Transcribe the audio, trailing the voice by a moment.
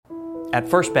At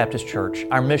First Baptist Church,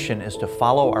 our mission is to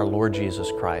follow our Lord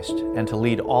Jesus Christ and to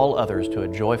lead all others to a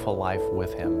joyful life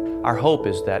with Him. Our hope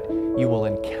is that you will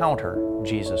encounter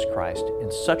Jesus Christ in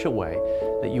such a way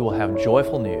that you will have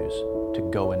joyful news to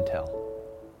go and tell.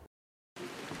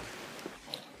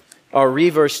 Our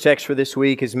reverse text for this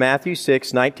week is Matthew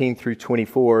 6, 19 through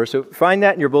 24. So find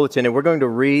that in your bulletin, and we're going to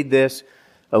read this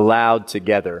aloud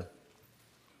together.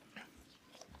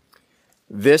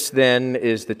 This then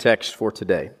is the text for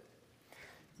today.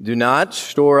 Do not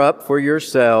store up for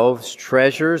yourselves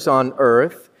treasures on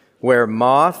earth where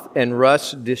moth and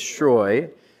rust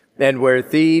destroy and where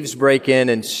thieves break in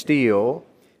and steal,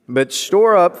 but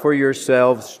store up for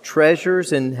yourselves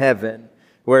treasures in heaven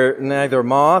where neither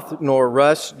moth nor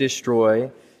rust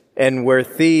destroy and where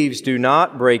thieves do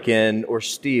not break in or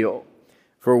steal.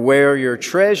 For where your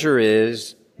treasure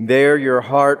is, there your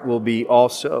heart will be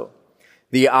also.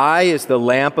 The eye is the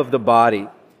lamp of the body.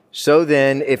 So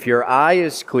then, if your eye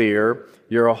is clear,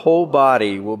 your whole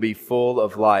body will be full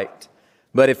of light.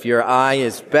 But if your eye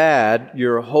is bad,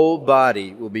 your whole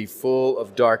body will be full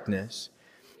of darkness.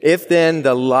 If then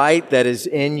the light that is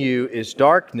in you is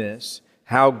darkness,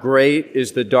 how great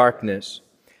is the darkness?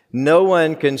 No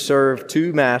one can serve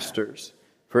two masters,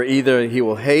 for either he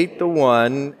will hate the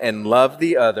one and love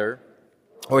the other,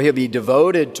 or he'll be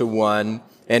devoted to one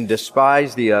and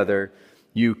despise the other.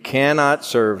 You cannot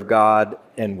serve God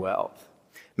and wealth.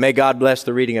 May God bless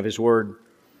the reading of His Word.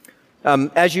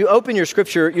 As you open your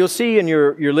Scripture, you'll see in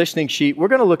your listening sheet, we're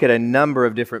going to look at a number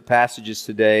of different passages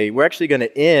today. We're actually going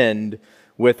to end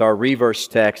with our reverse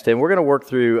text, and we're going to work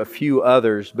through a few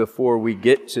others before we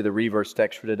get to the reverse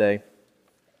text for today.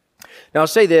 Now, I'll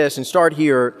say this and start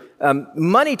here.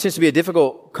 Money tends to be a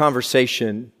difficult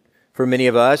conversation for many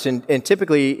of us, and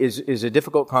typically is a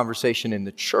difficult conversation in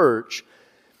the church.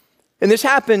 And this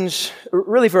happens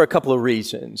really for a couple of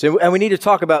reasons. And we need to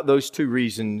talk about those two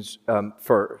reasons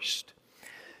first.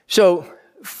 So,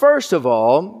 first of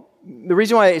all, the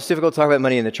reason why it's difficult to talk about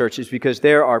money in the church is because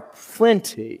there are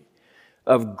plenty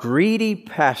of greedy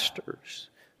pastors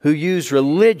who use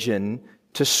religion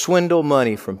to swindle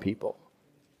money from people.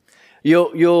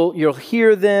 You'll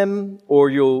hear them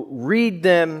or you'll read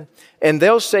them, and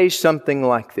they'll say something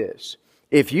like this: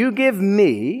 if you give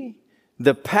me,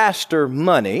 the pastor,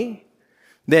 money,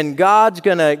 then God's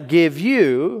going to give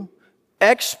you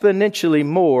exponentially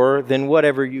more than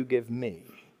whatever you give me.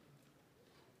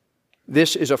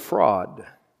 This is a fraud.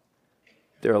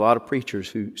 There are a lot of preachers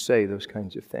who say those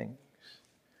kinds of things.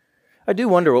 I do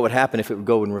wonder what would happen if it would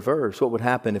go in reverse. What would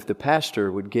happen if the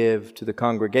pastor would give to the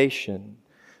congregation?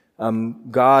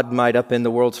 God might upend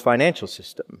the world's financial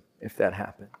system if that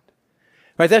happened.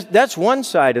 Right? That's one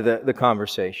side of the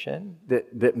conversation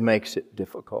that makes it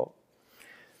difficult.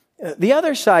 The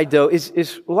other side, though,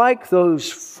 is like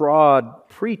those fraud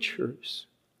preachers.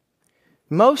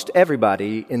 Most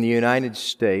everybody in the United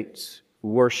States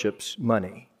worships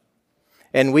money.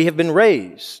 And we have been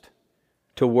raised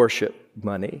to worship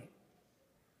money.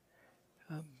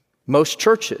 Most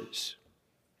churches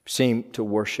seem to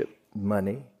worship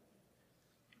money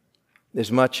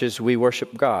as much as we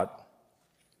worship God.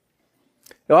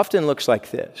 It often looks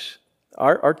like this.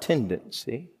 Our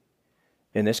tendency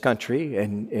in this country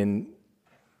and in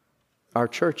our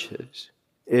churches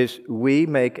is we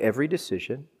make every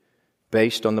decision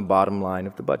based on the bottom line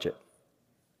of the budget.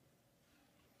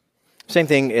 Same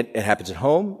thing, it happens at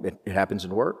home, it happens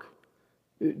in work.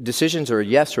 Decisions are a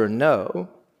yes or no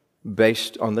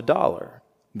based on the dollar.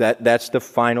 That's the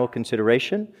final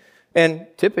consideration, and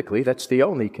typically that's the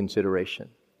only consideration.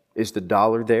 Is the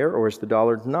dollar there or is the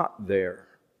dollar not there?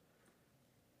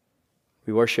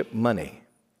 We worship money.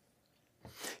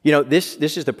 You know, this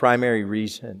is the primary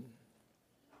reason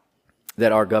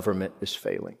that our government is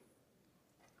failing.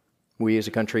 We as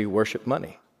a country worship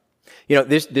money. You know,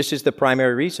 this is the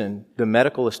primary reason the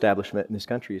medical establishment in this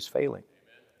country is failing.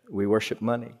 We worship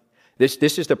money.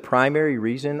 This is the primary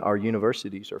reason our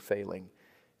universities are failing,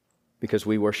 because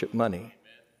we worship money.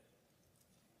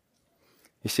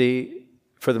 You see,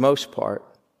 for the most part,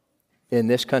 in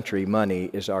this country,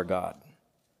 money is our God.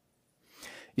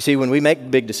 You see, when we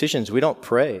make big decisions, we don't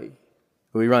pray.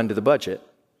 We run to the budget.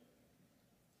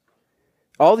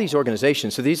 All these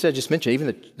organizations, so these I just mentioned,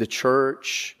 even the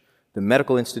church, the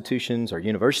medical institutions, our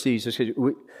universities,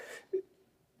 the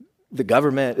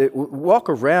government, walk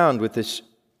around with this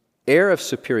air of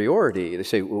superiority. They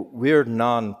say, well, we're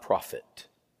non-profit.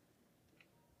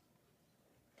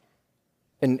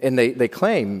 And they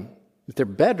claim that they're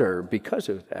better because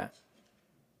of that.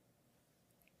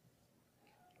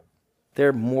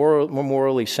 They're more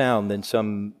morally sound than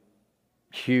some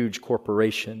huge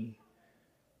corporation.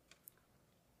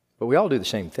 But we all do the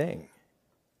same thing.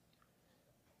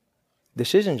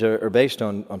 decisions are based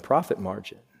on profit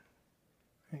margin.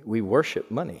 We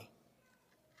worship money.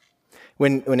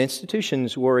 When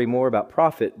institutions worry more about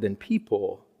profit than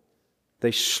people,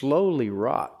 they slowly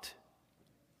rot,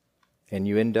 and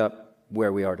you end up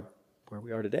where we are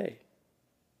today.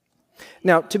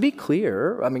 Now, to be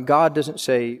clear, I mean, God doesn't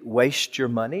say waste your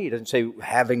money. He doesn't say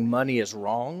having money is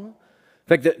wrong.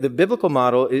 In fact, the biblical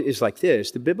model is like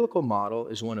this. The biblical model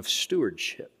is one of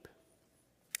stewardship.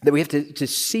 That we have to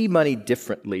see money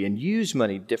differently and use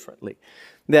money differently.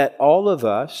 That all of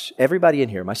us, everybody in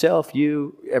here, myself,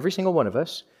 you, every single one of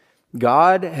us,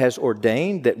 God has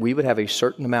ordained that we would have a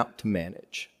certain amount to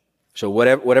manage. So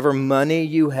whatever money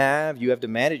you have to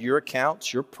manage your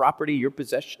accounts, your property, your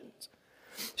possessions.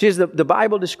 See, as the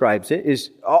Bible describes it,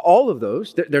 is all of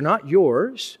those, they're not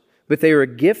yours, but they are a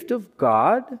gift of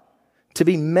God to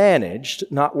be managed,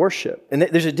 not worship. And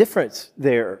there's a difference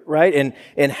there, right?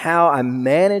 In how I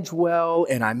manage well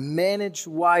and I manage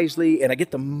wisely and I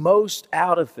get the most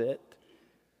out of it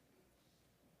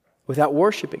without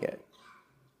worshiping it.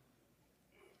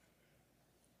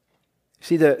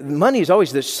 See, the money is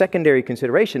always the secondary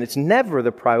consideration. It's never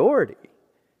the priority.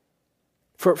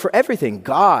 For everything,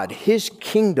 God, His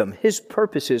kingdom, His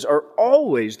purposes are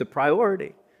always the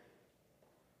priority.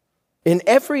 In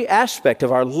every aspect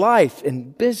of our life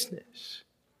and business,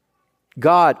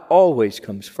 God always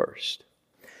comes first.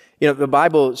 You know, the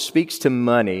Bible speaks to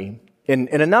money in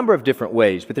a number of different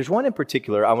ways, but there's one in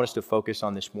particular I want us to focus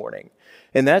on this morning,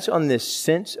 and that's on this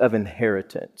sense of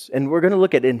inheritance. And we're going to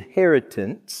look at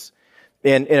inheritance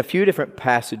in a few different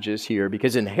passages here,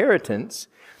 because inheritance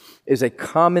is a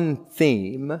common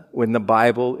theme when the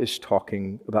Bible is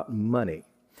talking about money.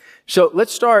 So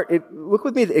let's start. Look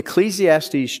with me at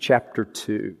Ecclesiastes chapter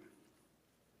 2.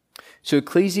 So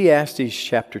Ecclesiastes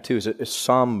chapter 2 is a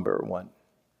somber one.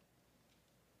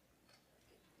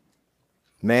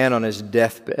 Man on his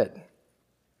deathbed,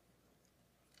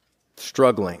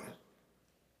 struggling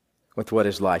with what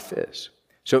his life is.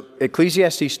 So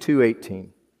Ecclesiastes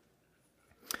 2:18.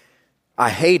 I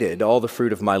hated all the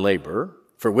fruit of my labor,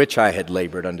 for which I had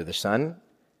labored under the sun,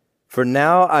 for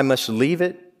now I must leave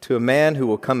it to a man who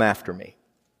will come after me.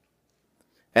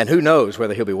 And who knows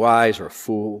whether he'll be wise or a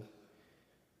fool.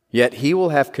 Yet he will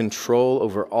have control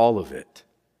over all of it,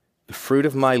 the fruit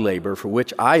of my labor, for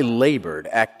which I labored,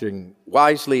 acting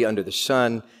wisely under the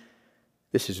sun.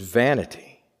 This is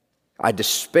vanity. I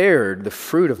despaired the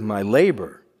fruit of my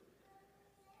labor.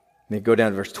 And then go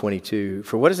down to verse 22.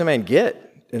 For what does a man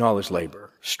get in all his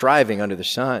labor, striving under the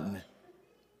sun?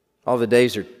 All the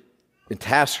days and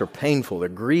tasks are painful, they're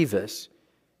grievous.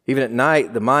 Even at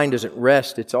night, the mind doesn't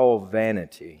rest. It's all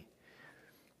vanity.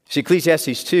 See,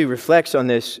 Ecclesiastes 2 reflects on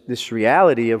this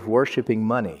reality of worshiping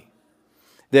money.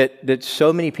 That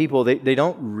so many people, they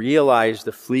don't realize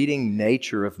the fleeting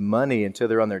nature of money until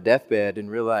they're on their deathbed and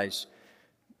realize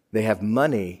they have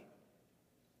money,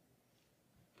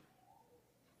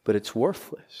 but it's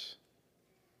worthless.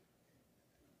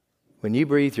 When you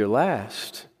breathe your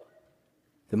last,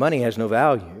 the money has no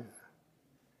value.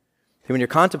 When you're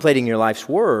contemplating your life's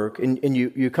work and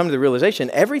you come to the realization,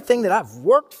 everything that I've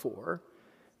worked for,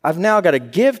 I've now got to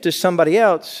give to somebody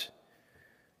else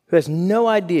who has no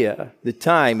idea the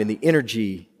time and the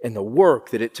energy and the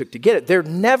work that it took to get it. They're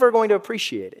never going to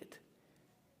appreciate it.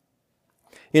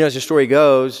 You know, as the story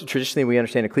goes, traditionally we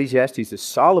understand Ecclesiastes as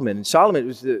Solomon. And Solomon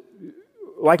was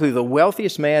likely the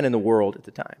wealthiest man in the world at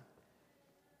the time.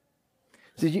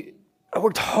 So I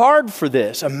worked hard for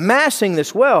this, amassing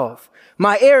this wealth.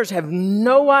 My heirs have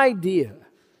no idea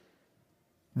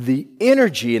the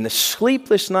energy and the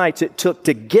sleepless nights it took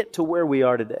to get to where we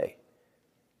are today.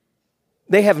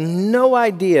 They have no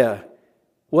idea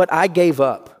what I gave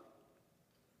up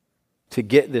to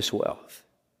get this wealth.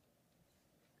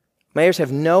 My heirs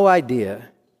have no idea,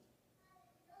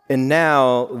 and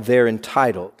now they're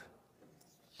entitled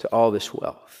to all this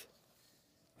wealth.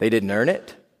 They didn't earn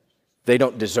it. They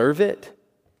don't deserve it.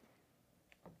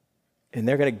 And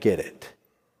they're going to get it.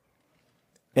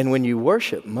 And when you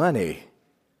worship money,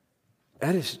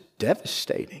 that is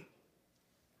devastating.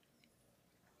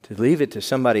 To leave it to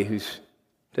somebody who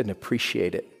doesn't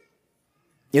appreciate it.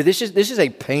 You know, this is a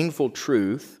painful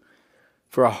truth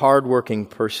for a hardworking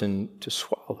person to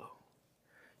swallow.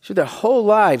 So their whole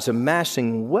lives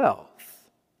amassing wealth.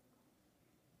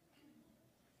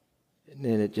 And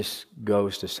then it just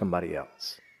goes to somebody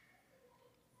else.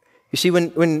 You see,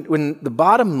 when the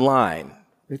bottom line,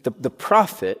 the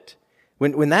profit,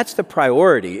 when that's the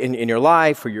priority in your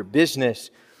life or your business,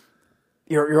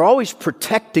 you're always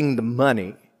protecting the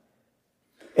money.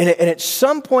 And at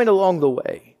some point along the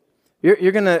way,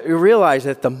 you're going to realize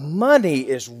that the money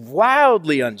is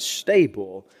wildly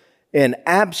unstable and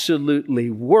absolutely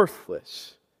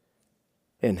worthless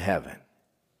in heaven.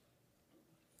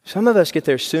 Some of us get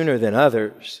there sooner than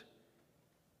others,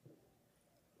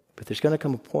 but there's going to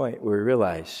come a point where we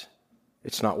realize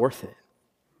it's not worth it.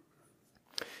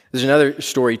 There's another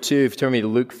story too. If you turn me to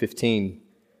Luke 15.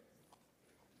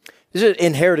 This is an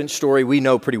inheritance story we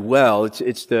know pretty well.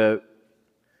 It's the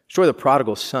story of the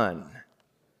prodigal son.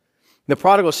 The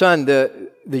prodigal son,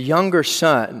 the younger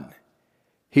son,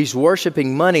 he's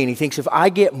worshiping money and he thinks, if I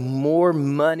get more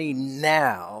money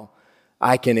now,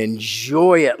 I can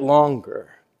enjoy it longer.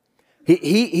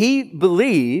 He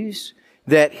believes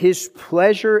that his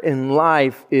pleasure in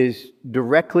life is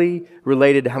directly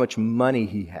related to how much money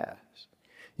he has.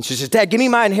 And so he says, Dad, give me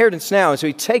my inheritance now. And so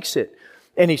he takes it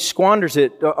and he squanders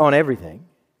it on everything.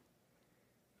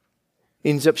 He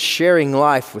ends up sharing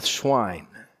life with swine.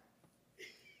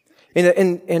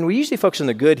 And we usually focus on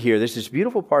the good here. There's this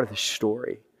beautiful part of the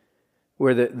story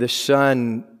where the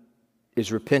son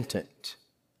is repentant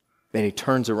and he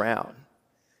turns around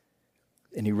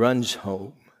and he runs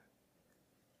home.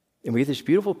 And we get this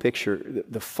beautiful picture.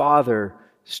 The father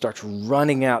starts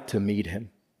running out to meet him.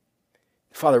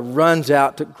 The father runs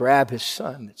out to grab his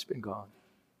son that's been gone.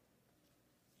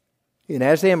 And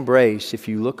as they embrace, if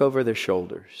you look over their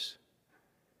shoulders,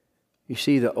 you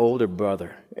see the older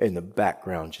brother in the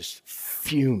background just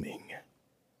fuming.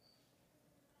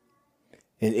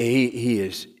 And he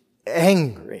is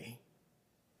angry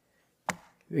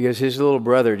because his little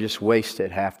brother just wasted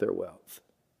half their wealth.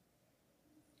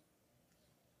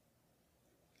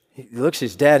 He looks at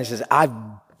his dad and says, I've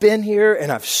been here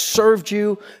and I've served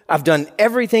you. I've done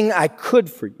everything I could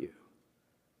for you.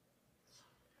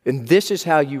 And this is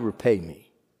how you repay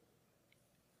me,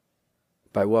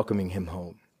 by welcoming him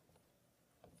home.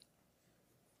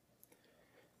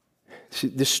 See,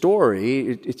 the story,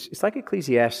 it's like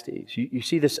Ecclesiastes. You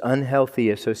see this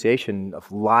unhealthy association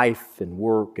of life and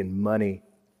work and money.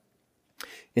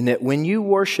 In that when you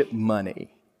worship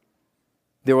money,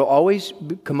 there will always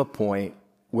come a point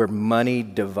where money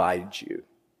divides you.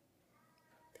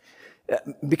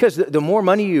 Because the more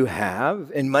money you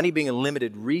have, and money being a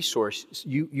limited resource,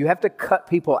 you have to cut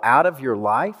people out of your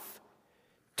life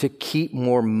to keep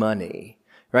more money,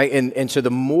 right? And so the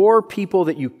more people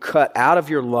that you cut out of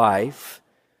your life,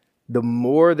 the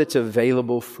more that's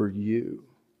available for you.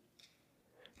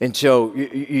 And so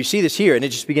you see this here, and it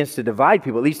just begins to divide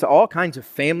people. It leads to all kinds of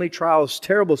family trials,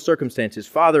 terrible circumstances,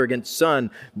 father against son,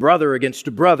 brother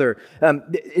against brother.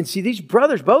 And see, these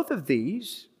brothers, both of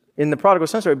these, in the prodigal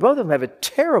son story, both of them have a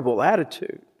terrible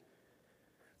attitude.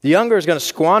 The younger is going to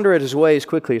squander it his way as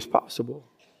quickly as possible.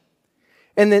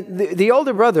 And the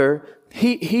older brother,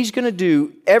 he's going to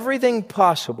do everything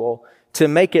possible to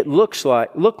make it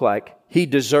look like he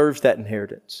deserves that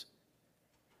inheritance.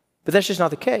 But that's just not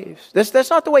the case. That's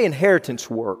not the way inheritance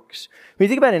works. When you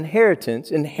think about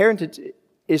inheritance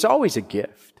is always a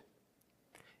gift.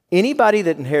 Anybody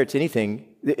that inherits anything,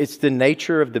 it's the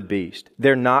nature of the beast.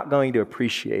 They're not going to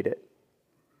appreciate it.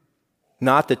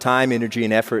 Not the time, energy,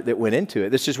 and effort that went into it.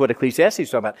 This is what Ecclesiastes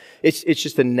is talking about. It's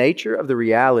just the nature of the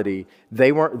reality.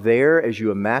 They weren't there as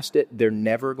you amassed it. They're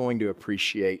never going to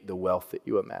appreciate the wealth that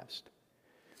you amassed.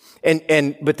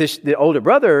 But the older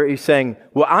brother is saying,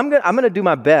 well, I'm going to do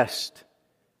my best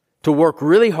to work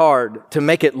really hard to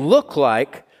make it look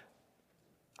like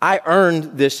I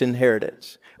earned this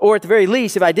inheritance. Or at the very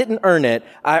least, if I didn't earn it,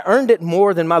 I earned it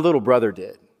more than my little brother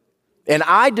did. And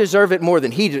I deserve it more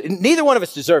than he did. Neither one of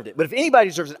us deserved it. But if anybody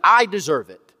deserves it, I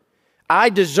deserve it. I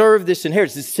deserve this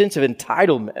inheritance, this sense of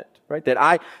entitlement, right? That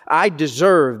I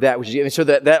deserve that which is given. So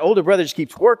that older brother just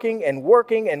keeps working and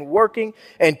working and working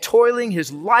and toiling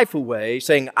his life away,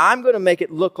 saying, I'm going to make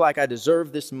it look like I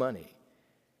deserve this money.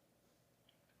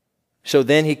 So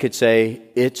then he could say,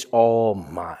 it's all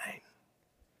mine.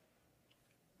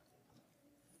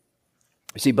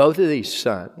 See, both of these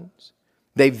sons,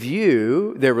 they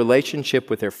view their relationship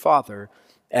with their father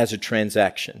as a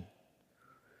transaction.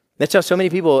 That's how so many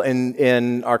people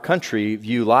in our country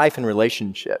view life and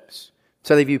relationships.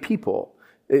 So they view people.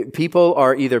 People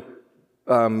are either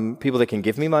people that can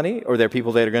give me money, or they're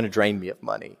people that are going to drain me of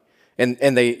money. And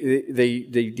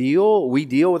we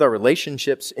deal with our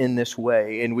relationships in this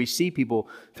way, and we see people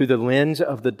through the lens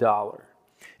of the dollar.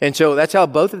 And so that's how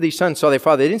both of these sons saw their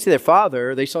father. They didn't see their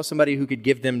father, they saw somebody who could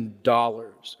give them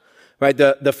dollars. Right?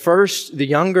 The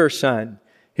younger son,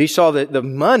 he saw the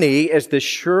money as the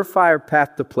surefire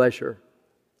path to pleasure.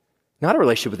 Not a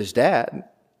relationship with his dad.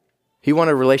 He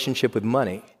wanted a relationship with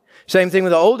money. Same thing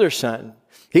with the older son.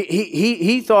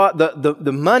 He thought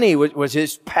the money was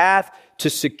his path to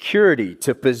security,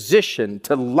 to position,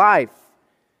 to life.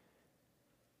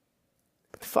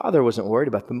 But the father wasn't worried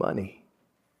about the money.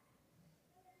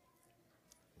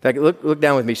 In fact, look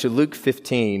down with me. So Luke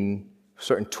 15,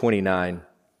 starting 29,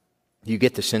 you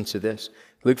get the sense of this.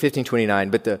 Luke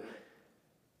 15:29. But the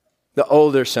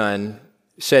older son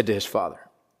said to his father,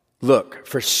 "Look,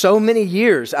 for so many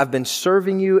years I've been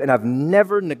serving you and I've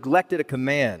never neglected a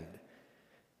command.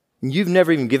 And you've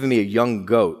never even given me a young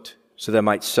goat so that I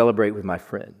might celebrate with my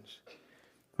friends.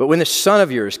 But when the son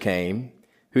of yours came,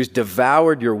 who's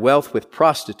devoured your wealth with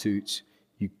prostitutes,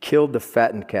 you killed the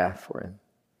fattened calf for him."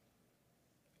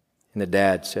 And the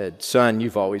dad said, "Son,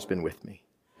 you've always been with me,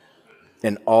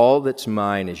 and all that's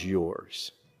mine is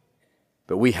yours.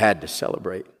 But we had to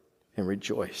celebrate and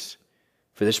rejoice.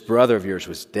 For this brother of yours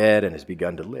was dead and has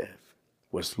begun to live,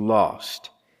 was lost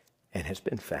and has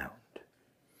been found."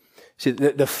 See,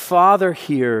 the father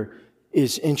here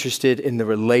is interested in the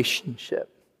relationship.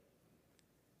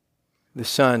 The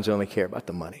sons only care about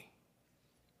the money.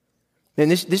 And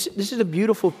this is a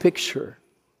beautiful picture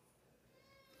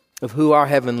of who our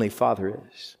Heavenly Father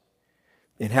is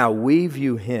and how we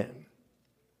view Him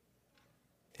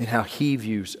and how He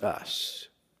views us.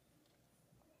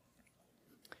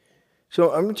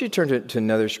 So I want you to turn to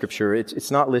another scripture.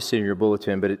 It's not listed in your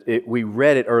bulletin, but we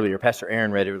read it earlier. Pastor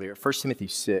Aaron read it earlier. 1 Timothy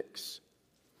 6.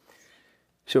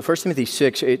 So 1 Timothy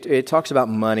 6, it talks about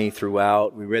money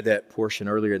throughout. We read that portion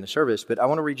earlier in the service, but I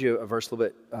want to read you a verse a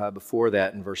little bit before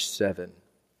that in verse 7.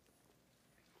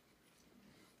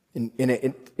 And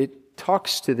it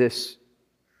talks to this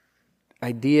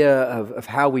idea of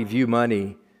how we view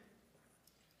money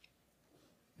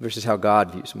versus how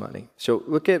God views money. So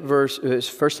look at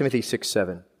 1 Timothy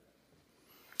 6:7.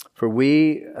 "For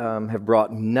we have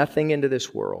brought nothing into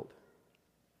this world,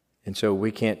 and so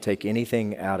we can't take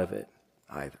anything out of it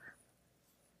either."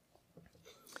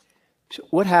 So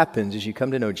what happens as you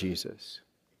come to know Jesus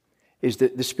is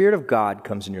that the Spirit of God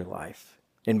comes in your life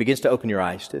and begins to open your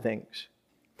eyes to things.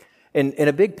 And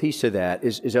a big piece of that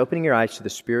is opening your eyes to the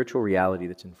spiritual reality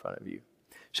that's in front of you.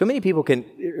 So many people can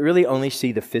really only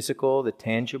see the physical, the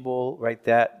tangible, right?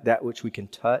 That which we can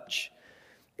touch.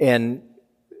 And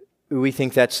we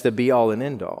think that's the be-all and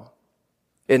end-all.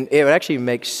 And it would actually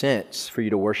make sense for you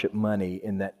to worship money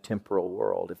in that temporal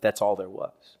world if that's all there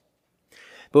was.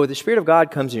 But when the Spirit of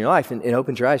God comes in your life and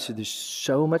opens your eyes, so there's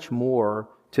so much more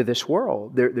to this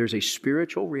world. There's a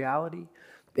spiritual reality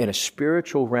in a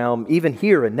spiritual realm, even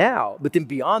here and now. But then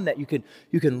beyond that, you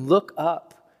can look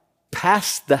up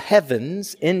past the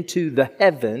heavens into the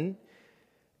heaven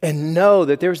and know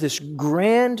that there's this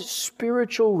grand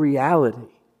spiritual reality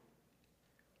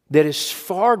that is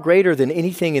far greater than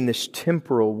anything in this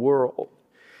temporal world.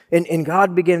 And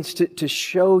God begins to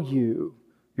show you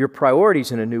your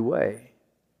priorities in a new way.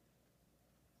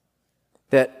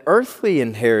 That earthly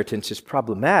inheritance is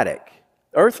problematic.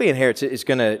 Earthly inheritance is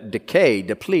going to decay,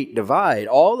 deplete, divide.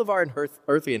 All of our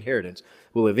earthly inheritance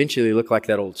will eventually look like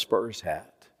that old Spurs hat.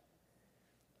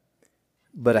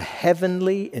 But a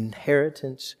heavenly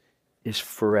inheritance is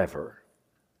forever.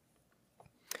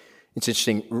 It's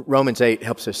interesting, Romans 8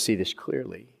 helps us see this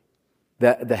clearly.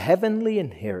 That the heavenly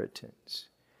inheritance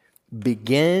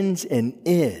begins and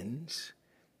ends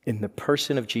in the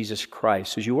person of Jesus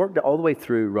Christ. So as you work all the way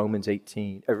through Romans 8,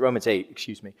 you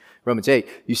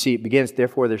see it begins,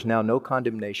 "Therefore there's now no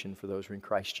condemnation for those who are in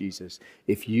Christ Jesus."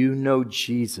 If you know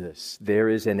Jesus, there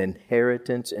is an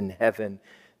inheritance in heaven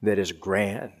that is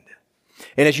grand.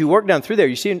 And as you work down through there,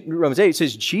 you see in Romans 8, it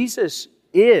says Jesus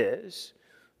is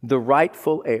the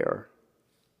rightful heir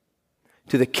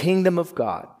to the kingdom of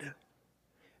God.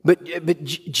 But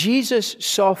Jesus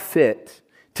saw fit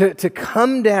to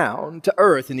come down to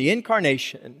earth in the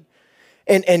incarnation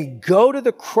and go to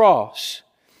the cross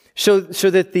so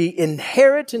that the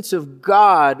inheritance of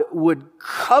God would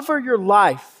cover your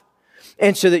life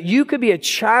and so that you could be a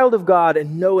child of God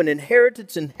and know an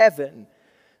inheritance in heaven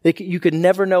that you could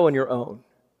never know on your own.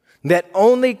 That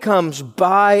only comes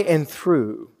by and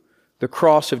through the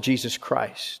cross of Jesus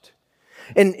Christ.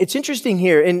 And it's interesting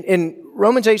here, in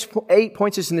Romans 8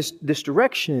 points us in this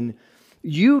direction.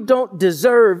 You don't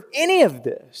deserve any of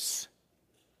this.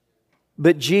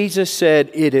 But Jesus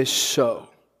said, "It is so.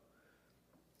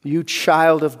 You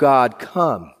child of God,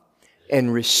 come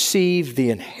and receive the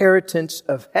inheritance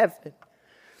of heaven."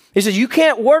 He says, you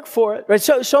can't work for it. Right?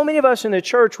 So many of us in the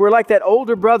church, we're like that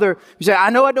older brother who say, "I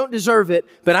know I don't deserve it,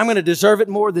 but I'm going to deserve it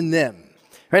more than them."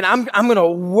 Right? I'm going to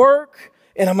work,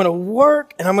 and I'm going to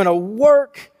work, and I'm going to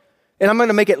work, and I'm going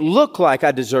to make it look like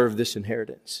I deserve this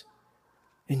inheritance.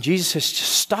 And Jesus says,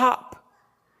 just stop.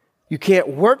 You can't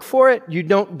work for it. You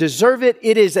don't deserve it.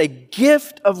 It is a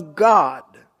gift of God.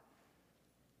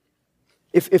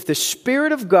 If the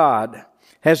Spirit of God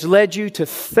has led you to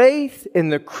faith in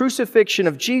the crucifixion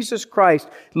of Jesus Christ,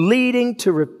 leading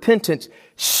to repentance.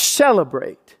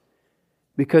 Celebrate,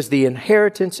 because the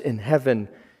inheritance in heaven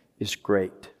is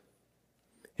great.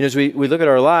 And as we look at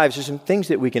our lives, there's some things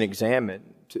that we can examine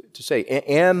to say,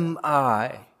 am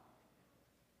I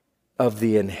of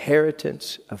the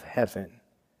inheritance of heaven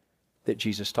that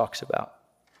Jesus talks about?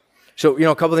 So,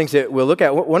 a couple of things that we'll look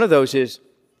at. One of those is,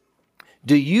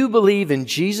 do you believe in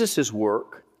Jesus'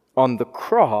 work on the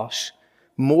cross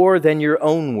more than your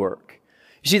own work?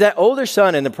 You see, that older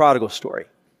son in the prodigal story,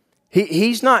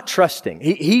 he's not trusting.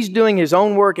 He's doing his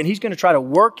own work, and he's going to try to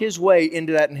work his way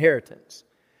into that inheritance.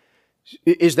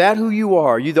 Is that who you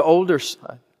are? Are you the older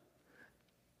son?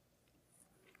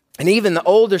 And even the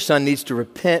older son needs to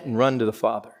repent and run to the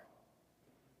Father.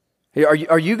 Are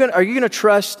you going to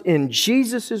trust in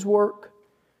Jesus' work?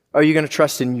 Or are you going to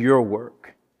trust in your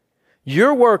work?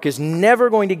 Your work is never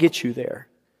going to get you there.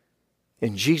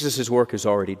 And Jesus' work is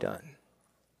already done.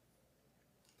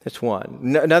 That's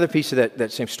one. Another piece of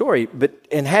that same story,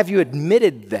 and have you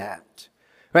admitted that?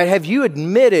 Right? Have you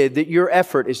admitted that your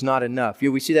effort is not enough?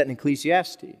 We see that in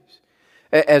Ecclesiastes.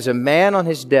 As a man on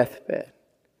his deathbed,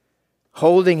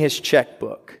 holding his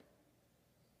checkbook,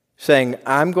 saying,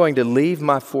 I'm going to leave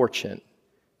my fortune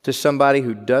to somebody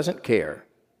who doesn't care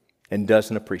and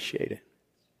doesn't appreciate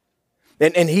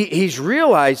it. And he's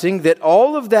realizing that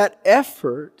all of that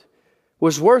effort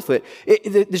was worth it.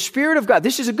 The Spirit of God,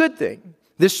 this is a good thing.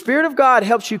 The Spirit of God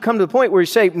helps you come to the point where you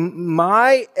say,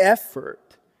 my effort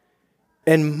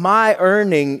and my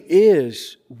earning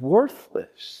is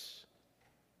worthless.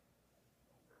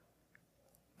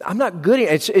 I'm not good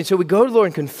at it. And so we go to the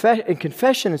Lord in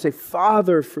confession and say,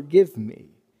 Father, forgive me.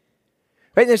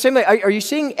 Right? In the same way, are you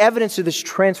seeing evidence of this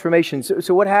transformation?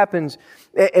 So what happens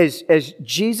as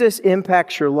Jesus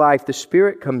impacts your life, the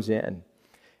Spirit comes in,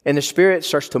 and the Spirit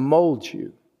starts to mold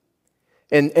you.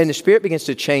 And the Spirit begins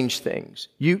to change things.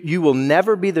 You will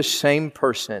never be the same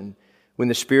person when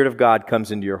the Spirit of God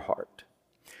comes into your heart.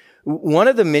 One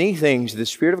of the many things the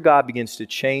Spirit of God begins to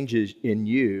change in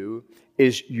you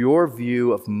is your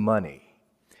view of money,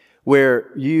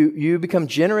 where you become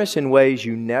generous in ways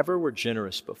you never were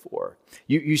generous before.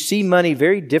 You see money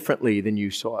very differently than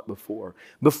you saw it before.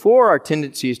 Before, our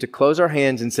tendency is to close our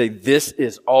hands and say, this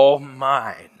is all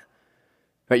mine.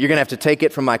 Right? You're going to have to take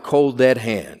it from my cold, dead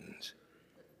hands.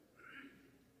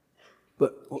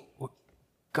 But what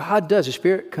God does, the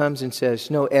Spirit comes and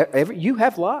says, no, you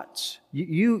have lots.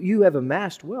 You have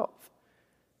amassed wealth.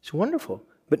 It's wonderful,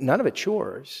 but none of it's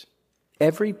yours.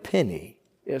 Every penny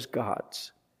is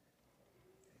God's.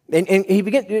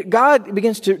 And God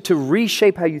begins to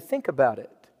reshape how you think about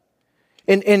it.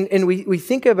 And we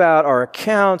think about our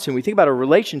accounts and we think about our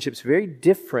relationships very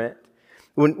different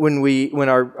when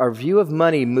our view of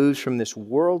money moves from this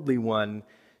worldly one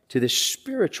to this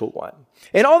spiritual one.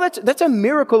 And all that's a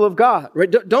miracle of God,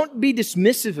 right? Don't be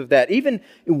dismissive of that. Even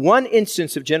one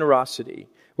instance of generosity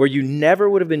where you never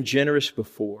would have been generous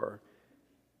before,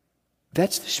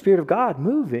 that's the Spirit of God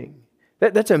moving.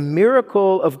 That's a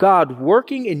miracle of God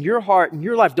working in your heart and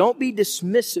your life. Don't be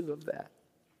dismissive of that.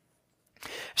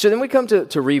 So then we come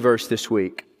to reverse this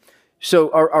week.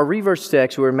 So our reverse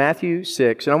text, we're in Matthew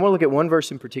 6, and I want to look at one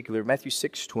verse in particular, Matthew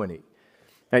 6:20.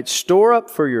 Right, store up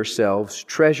for yourselves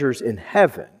treasures in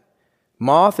heaven.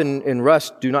 Moth and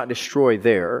rust do not destroy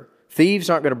there. Thieves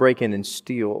aren't going to break in and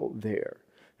steal there.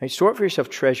 Right, store up for yourself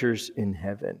treasures in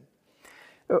heaven.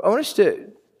 I want us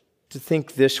to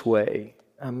think this way.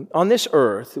 On this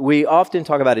earth, we often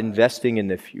talk about investing in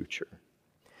the future.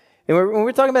 And when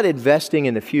we're talking about investing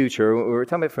in the future, we're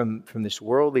talking about from this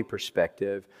worldly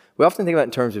perspective, we often think about it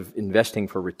in terms of investing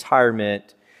for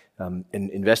retirement, and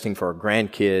investing for our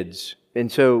grandkids. And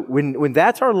so when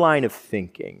that's our line of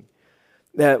thinking,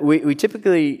 we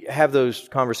typically have those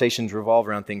conversations revolve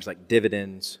around things like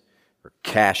dividends or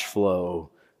cash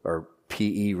flow or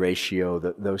PE ratio,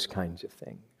 those kinds of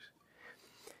things.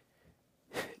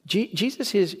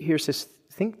 Jesus here says,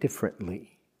 think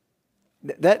differently.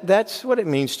 That's what it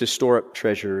means to store up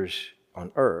treasures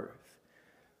on earth.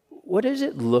 What does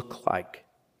it look like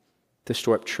to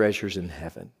store up treasures in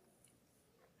heaven?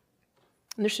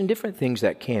 And there's some different things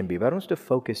that can be, but I want us to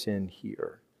focus in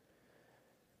here.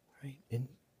 Right?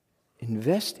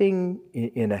 Investing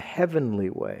in a heavenly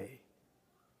way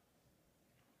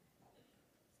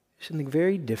is something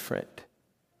very different.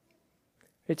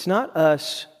 It's not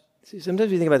us.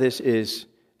 Sometimes we think about this is,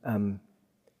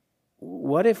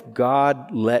 what if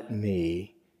God let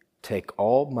me take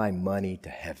all my money to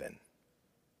heaven?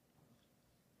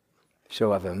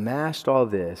 So I've amassed all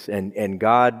this, and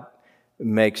God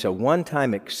makes a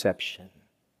one-time exception.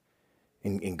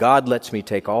 And God lets me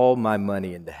take all my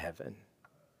money into heaven.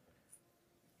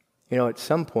 You know, at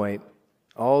some point,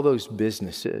 all those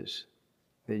businesses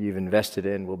that you've invested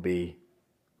in will be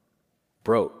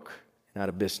broke and out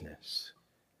of business.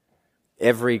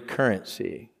 Every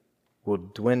currency will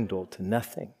dwindle to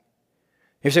nothing.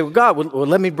 You say, well, God, well,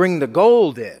 let me bring the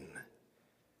gold in.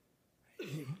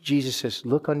 Jesus says,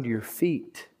 look under your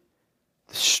feet.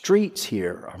 The streets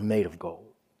here are made of gold.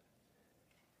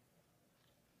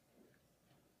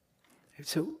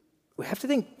 So we have to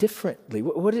think differently.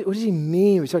 What does he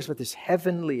mean when he talks about this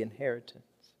heavenly inheritance?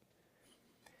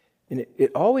 And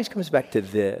it always comes back to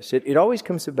this. It always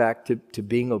comes back to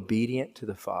being obedient to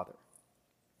the Father.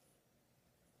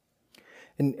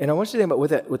 And I want you to think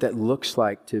about what that looks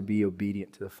like to be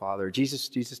obedient to the Father. Jesus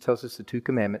tells us the two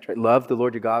commandments, right? Love the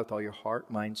Lord your God with all your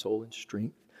heart, mind, soul, and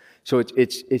strength. So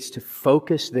it's to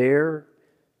focus there.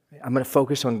 I'm going to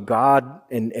focus on God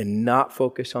and not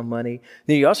focus on money.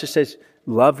 Then he also says,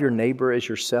 love your neighbor as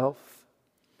yourself.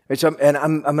 And so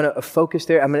I'm going to focus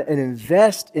there. I'm going to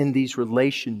invest in these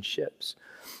relationships.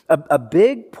 A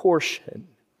big portion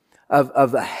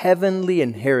of a heavenly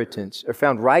inheritance are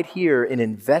found right here in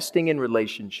investing in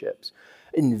relationships.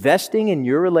 Investing in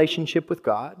your relationship with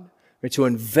God. Right? So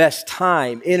invest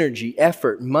time, energy,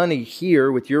 effort, money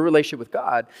here with your relationship with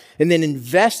God. And then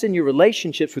invest in your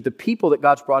relationships with the people that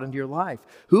God's brought into your life.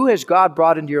 Who has God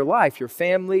brought into your life? Your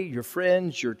family, your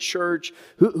friends, your church.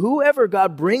 Whoever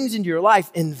God brings into your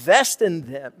life, invest in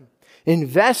them.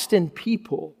 Invest in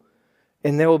people.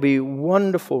 And there will be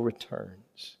wonderful returns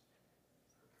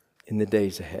in the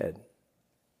days ahead.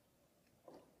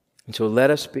 And so let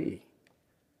us be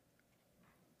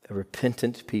a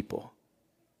repentant people,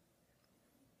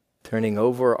 turning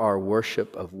over our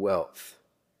worship of wealth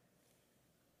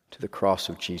to the cross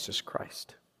of Jesus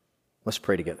Christ. Let's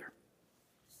pray together.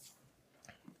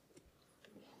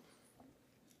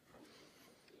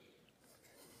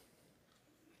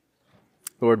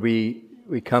 Lord, we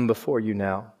come before you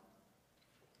now,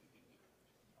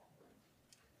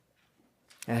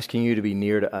 asking you to be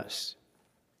near to us.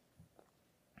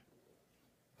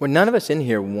 Well, none of us in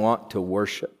here want to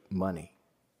worship money.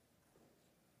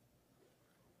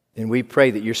 And we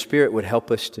pray that your Spirit would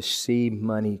help us to see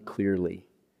money clearly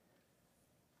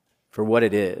for what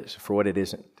it is, for what it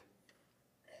isn't.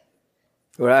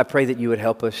 Lord, I pray that you would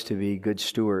help us to be good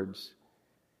stewards,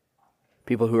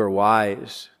 people who are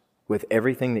wise with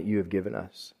everything that you have given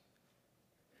us.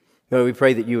 Lord, we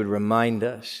pray that you would remind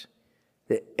us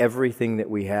that everything that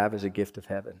we have is a gift of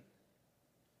heaven.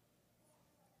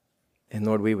 And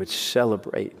Lord, we would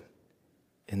celebrate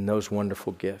in those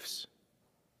wonderful gifts.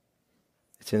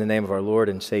 It's in the name of our Lord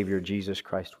and Savior Jesus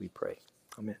Christ we pray.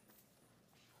 Amen.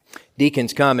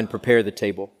 Deacons, come and prepare the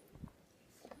table.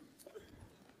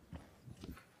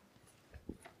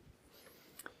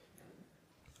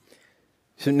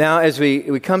 So now as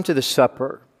we come to the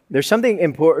supper, there's something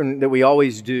important that we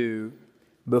always do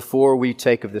before we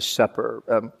take of the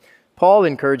supper. Paul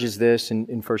encourages this in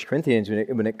 1 Corinthians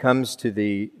when it comes to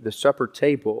the supper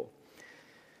table,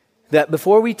 that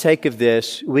before we take of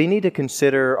this, we need to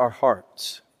consider our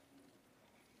hearts,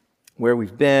 where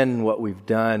we've been, what we've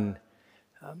done.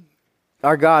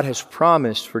 Our God has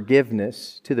promised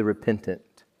forgiveness to the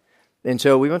repentant. And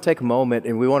so we want to take a moment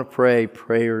and we want to pray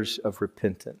prayers of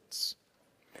repentance.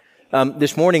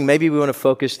 This morning, maybe we want to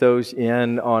focus those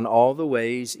in on all the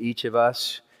ways each of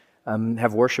us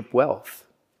have worshiped wealth,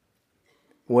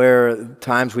 where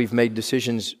times we've made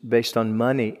decisions based on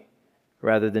money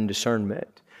rather than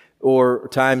discernment, or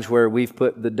times where we've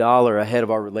put the dollar ahead of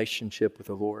our relationship with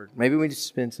the Lord. Maybe we need to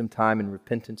spend some time in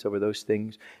repentance over those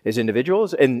things as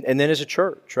individuals and then as a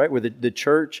church, right? Where the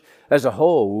church as a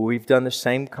whole, we've done the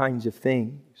same kinds of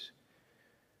things,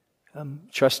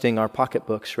 trusting our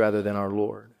pocketbooks rather than our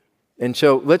Lord. And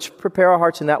so let's prepare our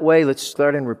hearts in that way. Let's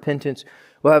start in repentance.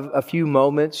 We'll have a few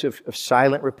moments of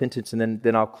silent repentance, and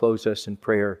then I'll close us in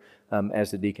prayer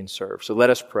as the deacons serve. So let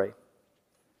us pray.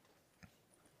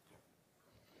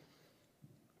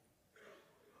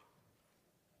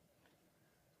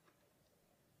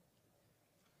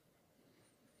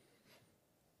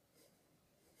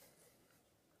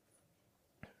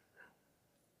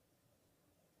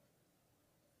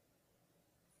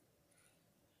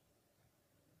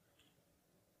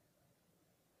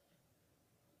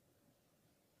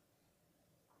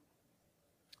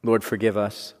 Lord, forgive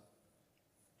us.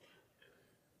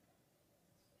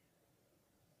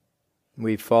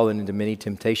 We've fallen into many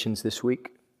temptations this week,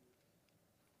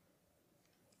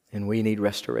 and we need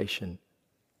restoration.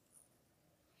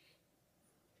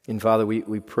 And Father,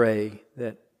 we pray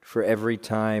that for every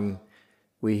time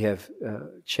we have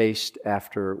chased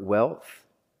after wealth,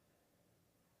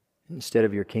 instead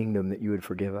of your kingdom, that you would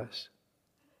forgive us.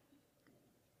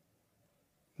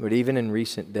 Lord, even in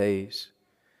recent days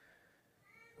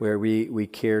where we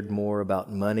cared more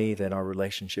about money than our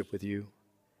relationship with you,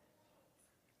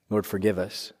 Lord, forgive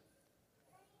us.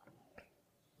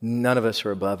 None of us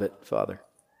are above it, Father.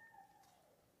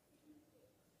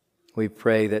 We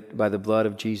pray that by the blood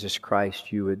of Jesus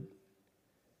Christ, you would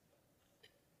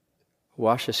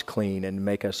wash us clean and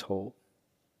make us whole.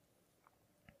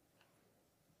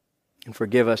 And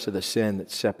forgive us of the sin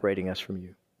that's separating us from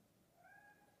you.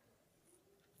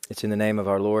 It's in the name of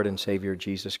our Lord and Savior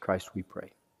Jesus Christ we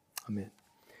pray. Amen.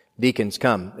 Deacons,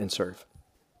 come and serve.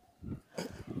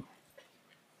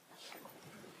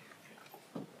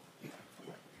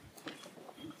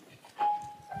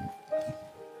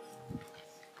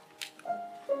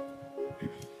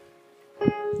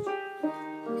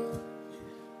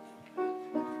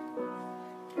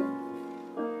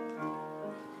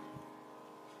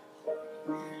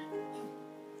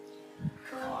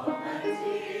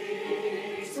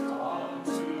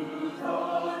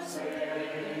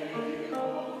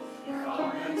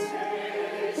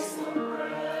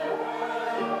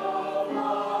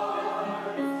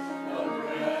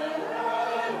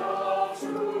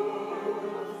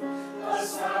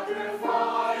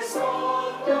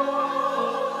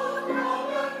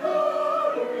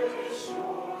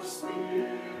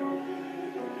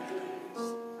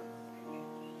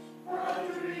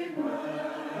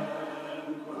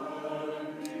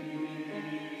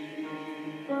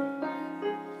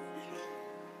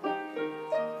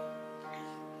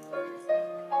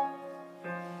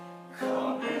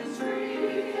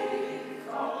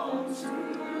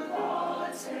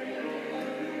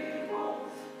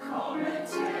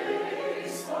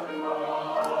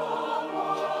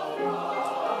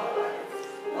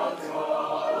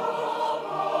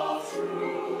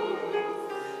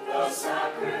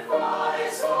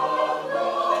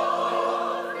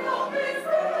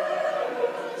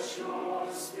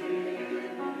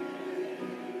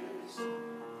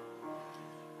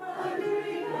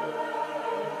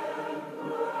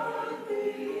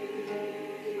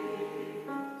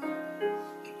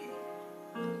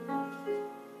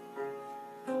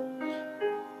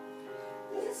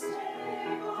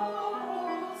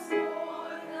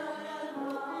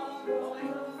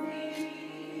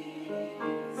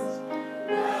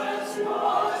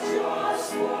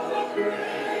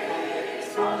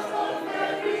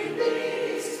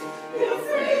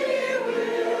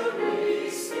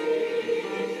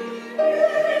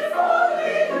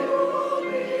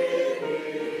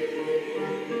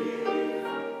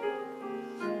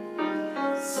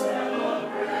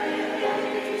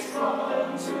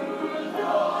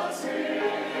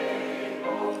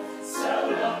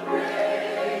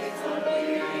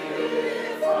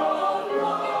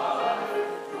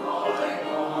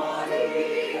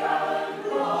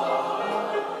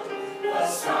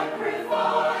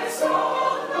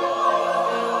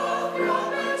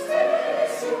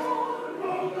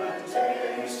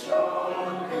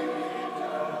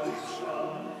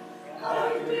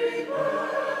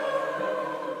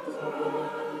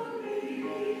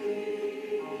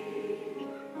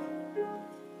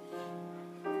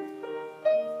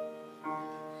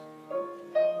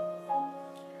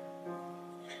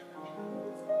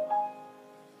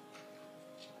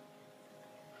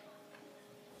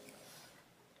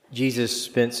 Jesus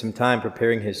spent some time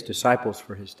preparing his disciples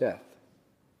for his death.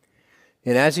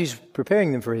 And as he's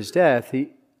preparing them for his death,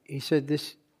 he said,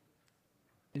 there's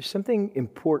something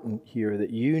important here that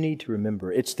you need to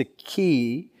remember. It's the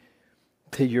key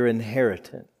to your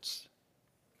inheritance.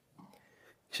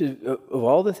 He said, of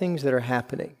all the things that are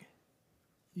happening,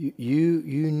 you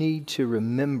need to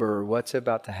remember what's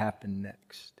about to happen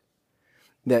next.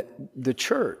 That the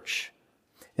church,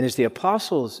 and as the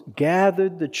apostles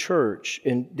gathered the church,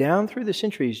 and down through the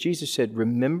centuries, Jesus said,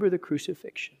 remember the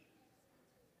crucifixion.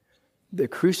 The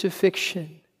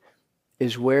crucifixion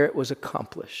is where it was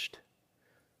accomplished.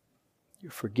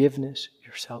 Your forgiveness,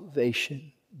 your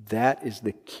salvation, that is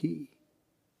the key.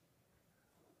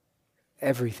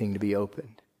 Everything to be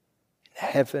opened in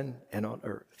heaven and on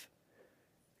earth.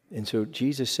 And so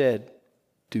Jesus said,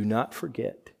 do not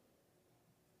forget.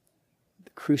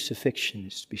 The crucifixion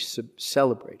is to be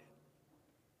celebrated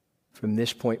from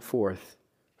this point forth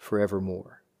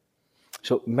forevermore.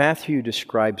 So Matthew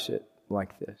describes it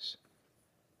like this.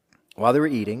 While they were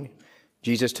eating,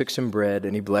 Jesus took some bread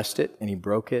and he blessed it and he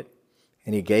broke it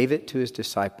and he gave it to his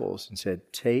disciples and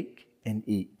said, take and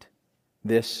eat.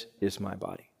 This is my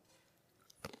body.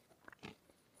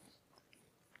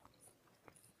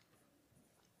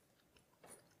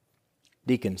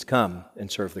 Deacons, come and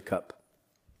serve the cup.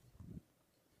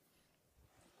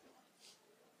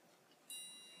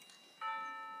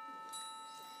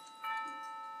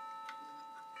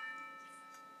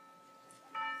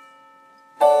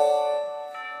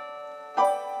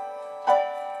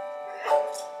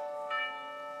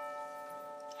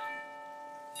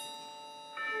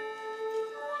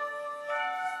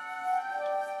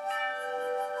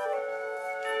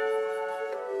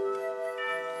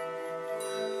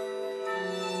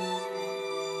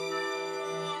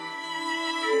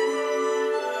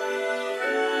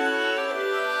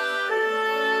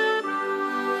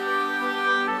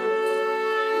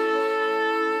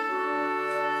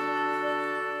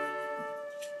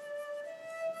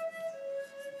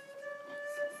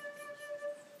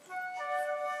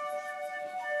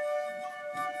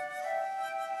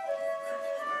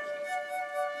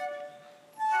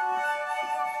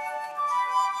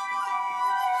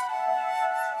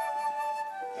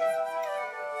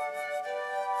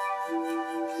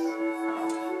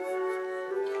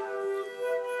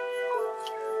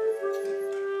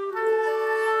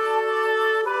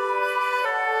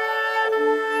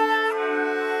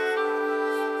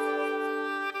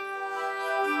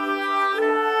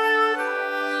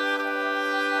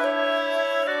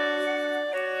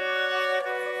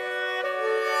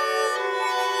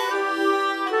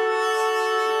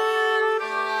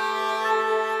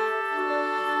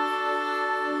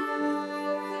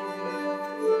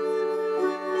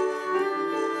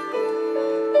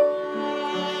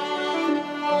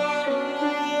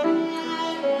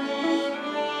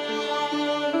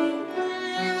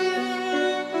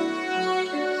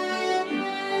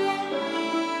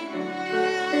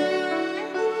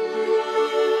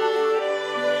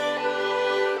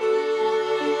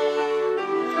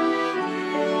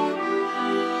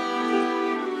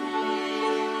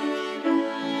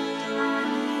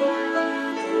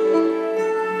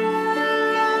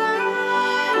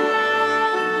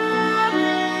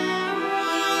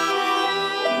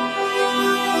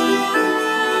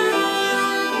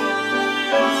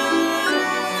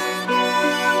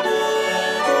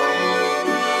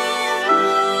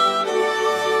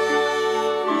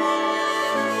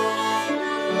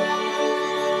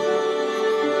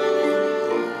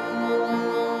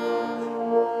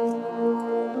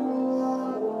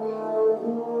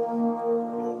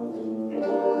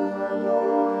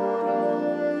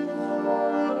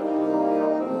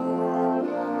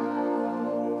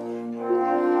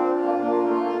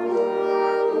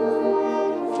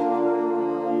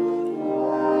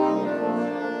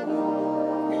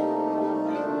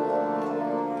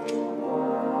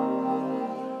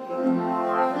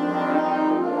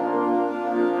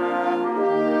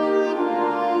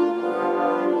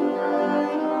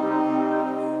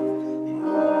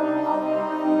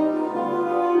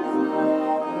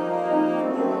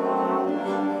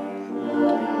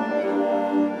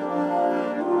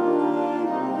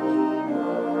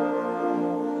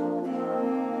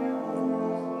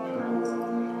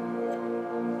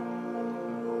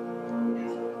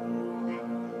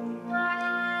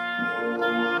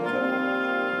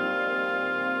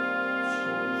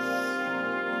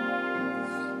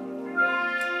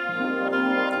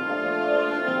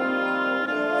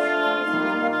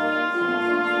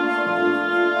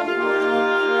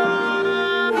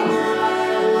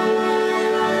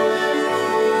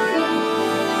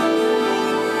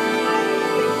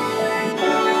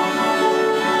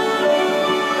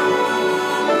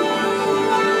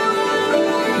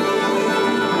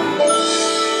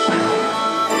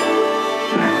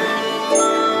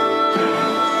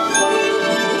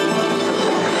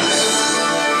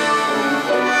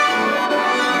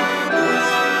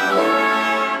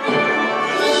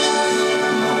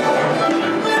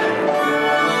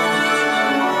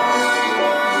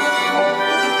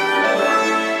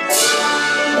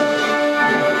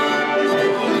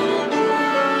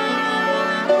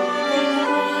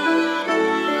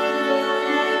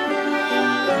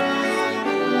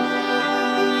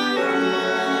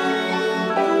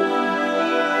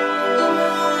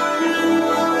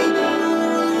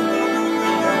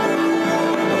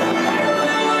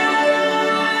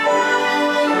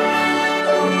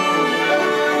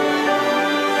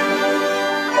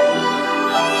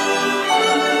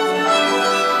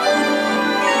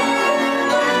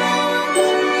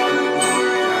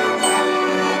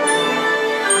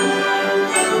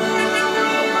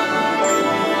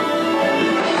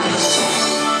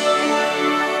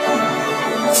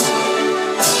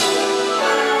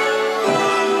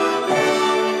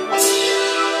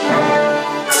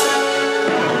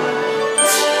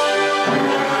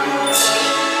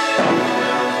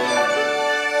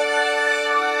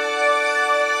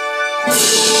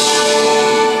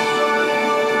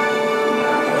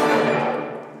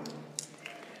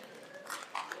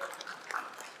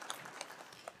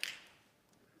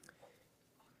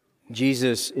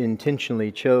 Jesus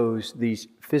intentionally chose these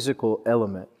physical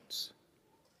elements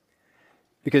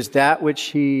because that which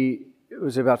he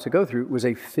was about to go through was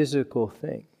a physical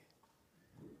thing.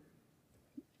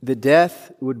 The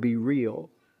death would be real.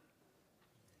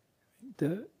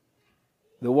 The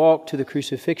walk to the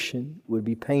crucifixion would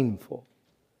be painful.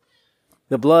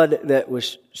 The blood that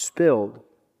was spilled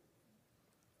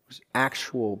was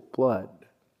actual blood.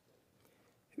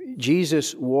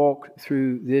 Jesus walked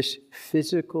through this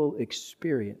physical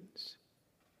experience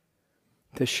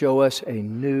to show us a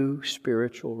new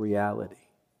spiritual reality.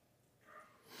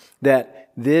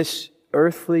 That this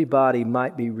earthly body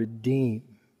might be redeemed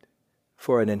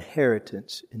for an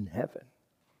inheritance in heaven.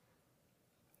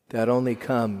 That only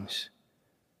comes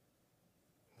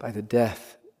by the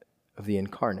death of the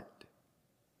incarnate.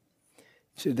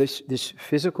 So this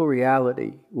physical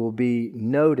reality will be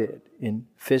noted in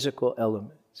physical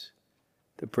elements.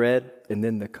 The bread and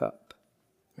then the cup.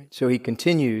 So he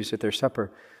continues at their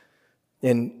supper.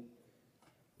 And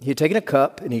he had taken a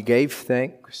cup and he gave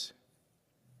thanks.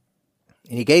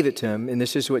 And he gave it to him. And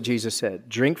this is what Jesus said.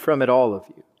 Drink from it, all of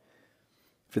you.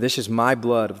 For this is my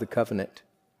blood of the covenant.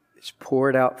 It's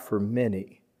poured out for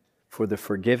many for the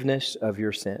forgiveness of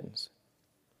your sins.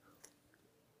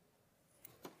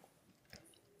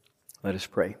 Let us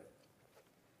pray.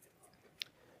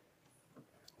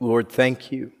 Lord,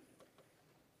 thank you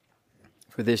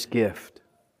for this gift.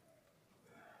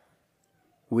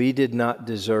 We did not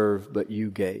deserve, but you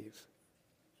gave.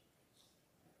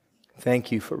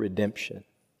 Thank you for redemption.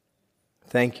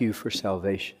 Thank you for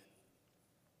salvation.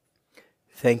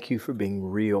 Thank you for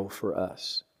being real for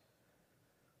us.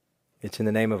 It's in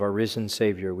the name of our risen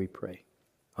Savior we pray.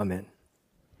 Amen.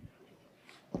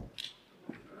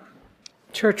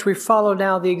 Church, we follow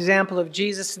now the example of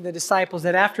Jesus and the disciples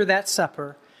that after that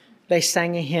supper, they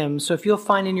sang a hymn. So if you'll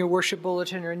find in your worship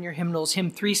bulletin or in your hymnals,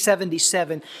 hymn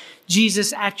 377,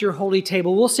 Jesus at your holy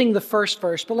table. We'll sing the first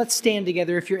verse, but let's stand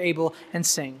together if you're able and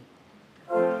sing.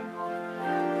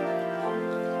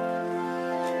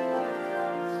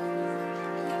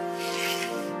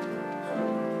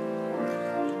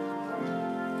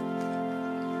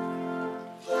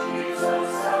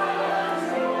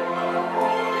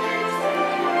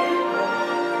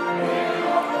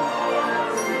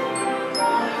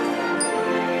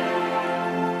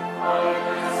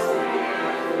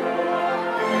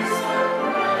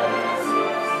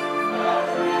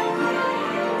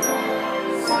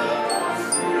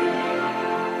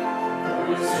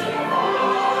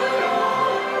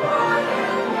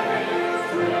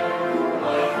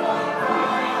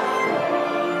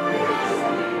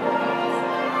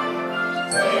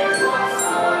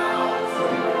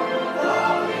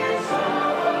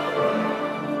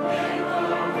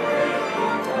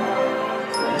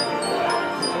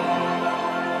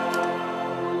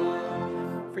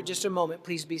 Just a moment,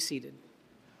 please be seated.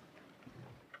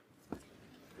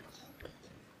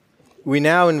 We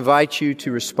now invite you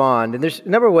to respond. And there's a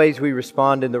number of ways we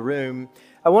respond in the room.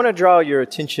 I want to draw your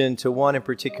attention to one in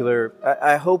particular.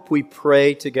 I hope we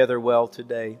pray together well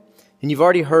today. And you've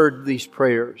already heard these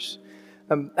prayers.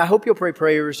 I hope you'll pray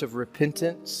prayers of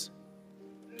repentance.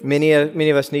 Many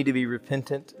of us need to be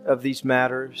repentant of these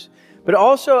matters. But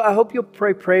also, I hope you'll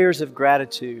pray prayers of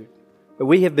gratitude.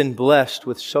 We have been blessed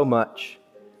with so much.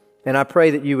 And I pray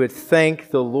that you would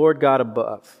thank the Lord God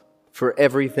above for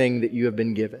everything that you have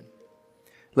been given.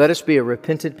 Let us be a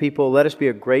repentant people. Let us be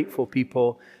a grateful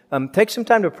people. Take some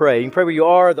time to pray. You can pray where you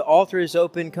are. The altar is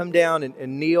open. Come down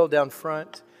and kneel down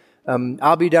front.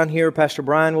 I'll be down here. Pastor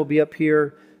Brian will be up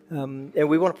here. And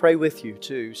we want to pray with you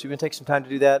too. So you're going to take some time to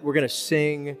do that. We're going to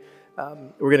sing. We're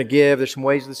going to give. There's some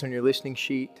ways of this on your listening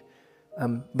sheet.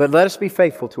 But let us be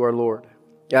faithful to our Lord.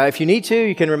 If you need to,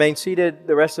 you can remain seated.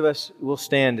 The rest of us will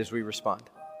stand as we respond.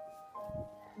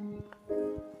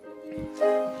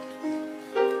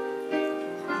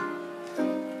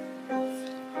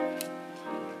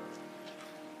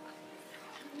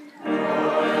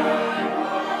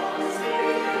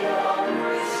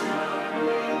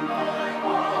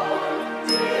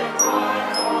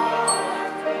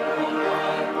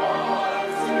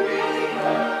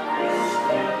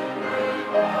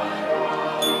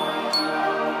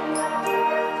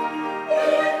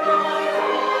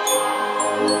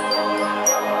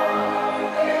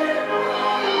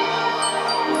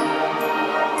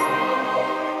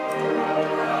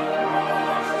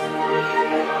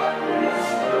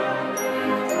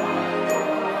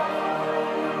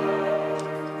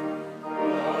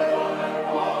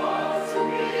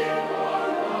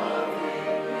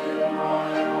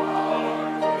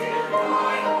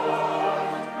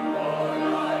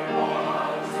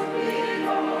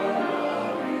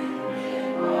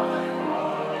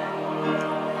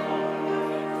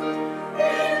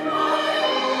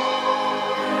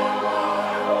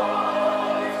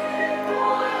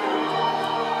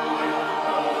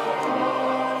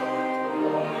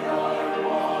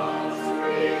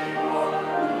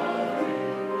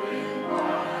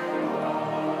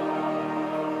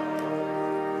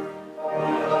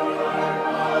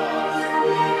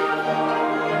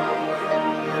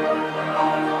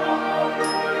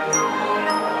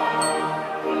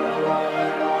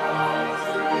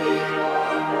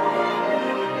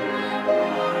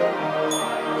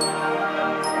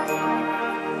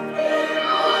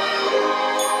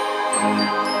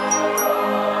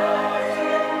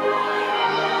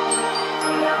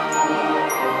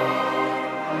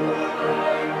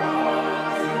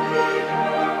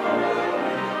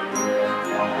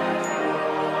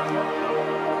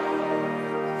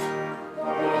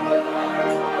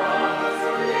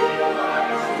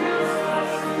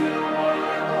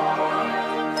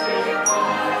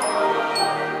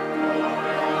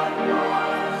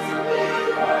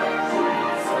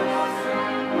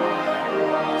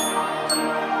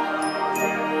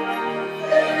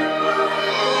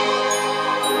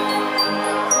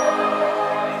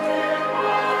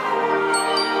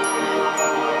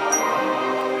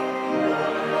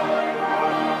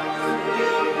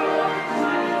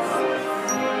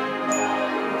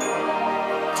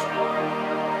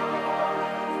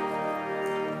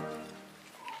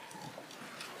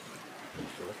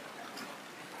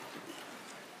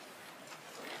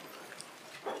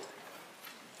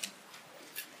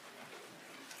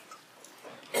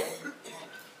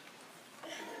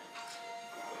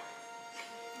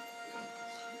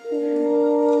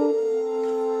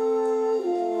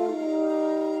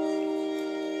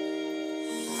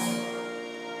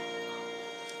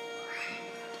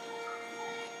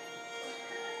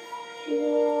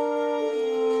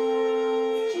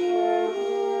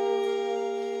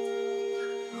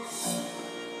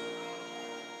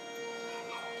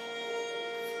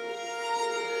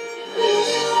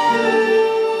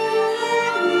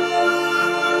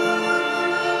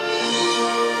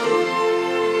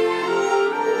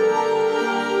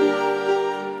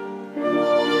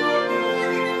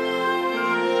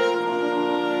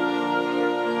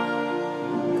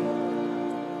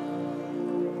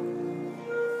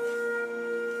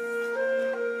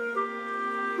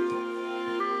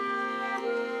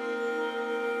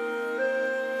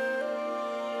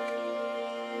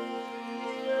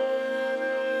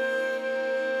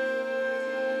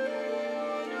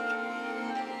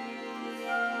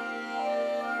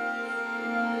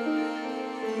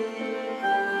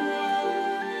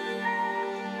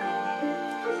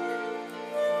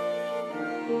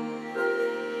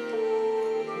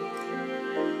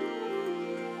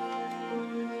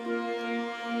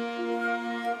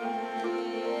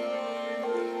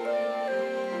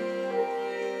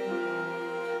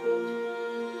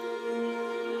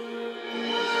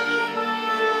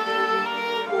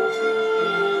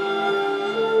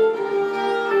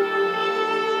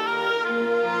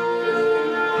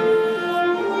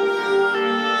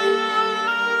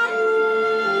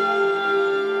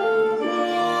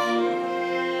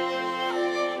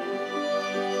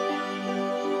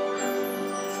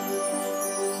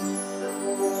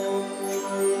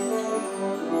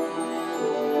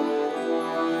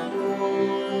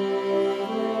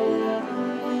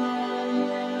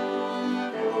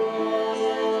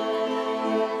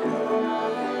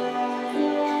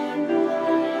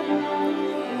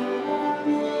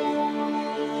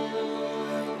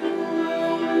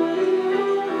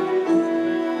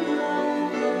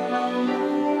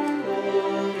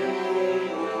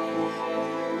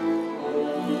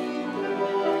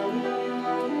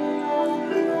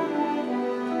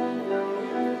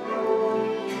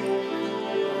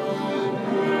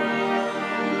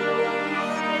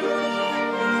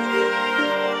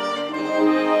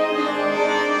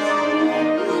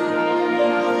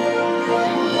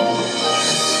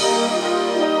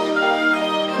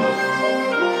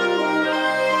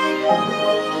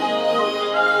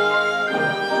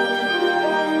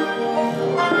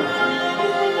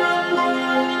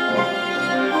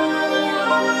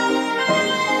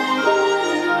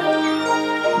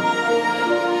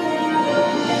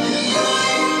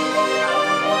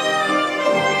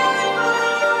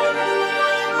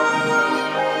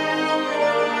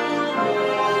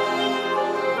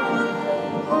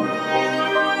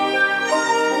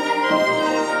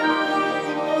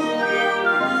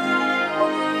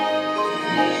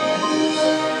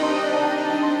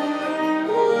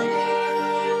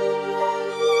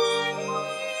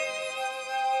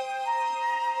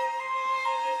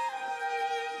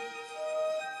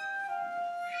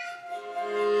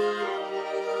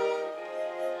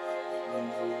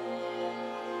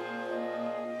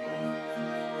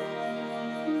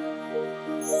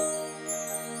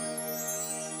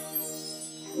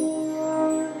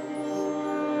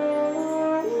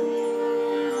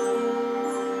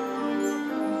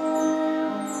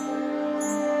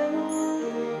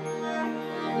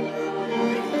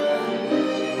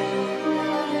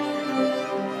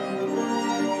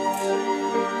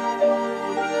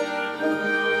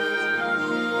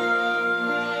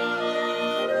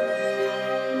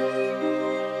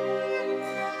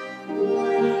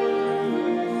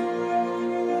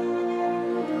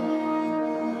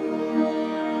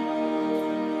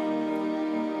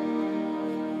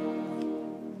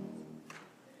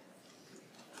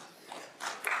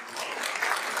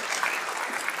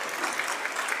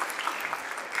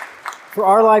 For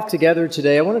our life together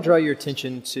today, I want to draw your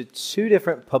attention to two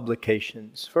different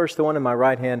publications. First, the one in my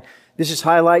right hand. This is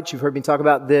Highlights. You've heard me talk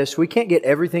about this. We can't get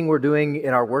everything we're doing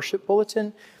in our worship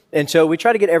bulletin, and so we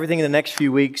try to get everything in the next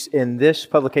few weeks in this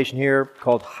publication here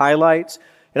called Highlights.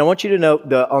 And I want you to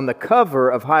note on the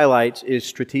cover of Highlights is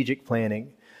strategic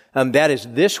planning. That is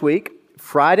this week,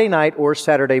 Friday night or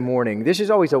Saturday morning. This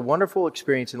is always a wonderful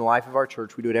experience in the life of our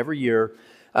church. We do it every year.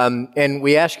 And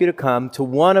we ask you to come to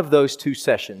one of those two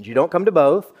sessions. You don't come to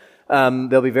both.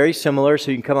 They'll be very similar, so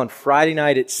you can come on Friday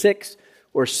night at 6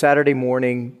 or Saturday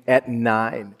morning at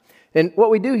 9. And what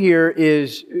we do here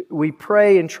is we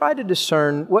pray and try to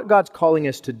discern what God's calling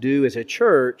us to do as a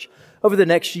church over the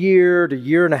next year to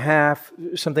year and a half,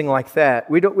 something like that.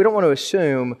 We don't want to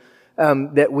assume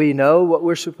that we know what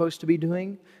we're supposed to be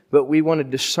doing, but we want to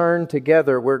discern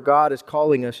together where God is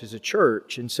calling us as a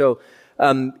church. And so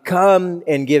come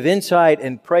and give insight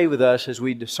and pray with us as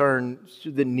we discern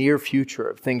the near future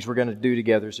of things we're going to do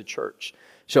together as a church.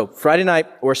 So Friday night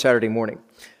or Saturday morning.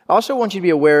 I also want you to be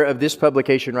aware of this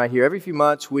publication right here. Every few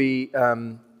months we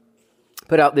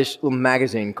put out this little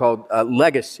magazine called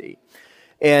Legacy.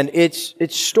 And it's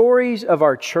stories of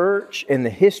our church and the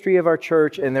history of our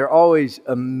church, and they're always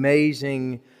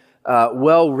amazing,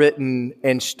 well-written,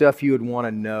 and stuff you would want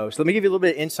to know. So let me give you a little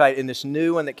bit of insight in this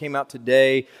new one that came out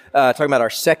today, talking about our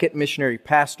second missionary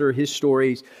pastor, his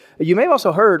stories. You may have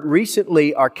also heard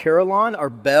recently our carillon,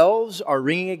 our bells are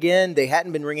ringing again. They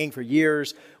hadn't been ringing for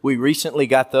years. We recently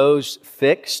got those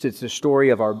fixed. It's the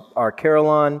story of our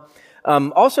carillon.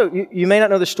 Also, you may not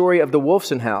know the story of the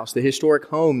Wolfson House, the historic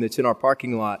home that's in our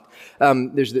parking lot.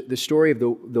 There's the story of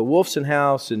the Wolfson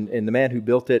House and the man who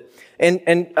built it,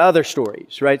 and other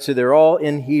stories, right? So they're all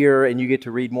in here, and you get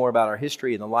to read more about our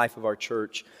history and the life of our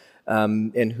church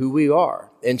and who we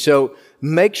are. And so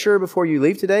make sure before you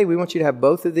leave today, we want you to have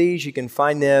both of these. You can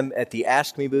find them at the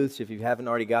Ask Me booths if you haven't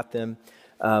already got them.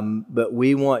 But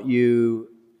we want you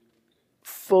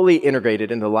fully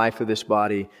integrated in the life of this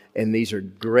body, and these are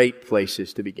great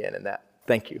places to begin in that.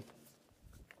 Thank you.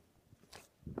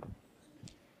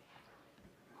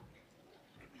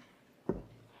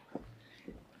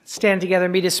 Stand together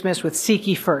and be dismissed with Seek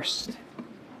Ye First.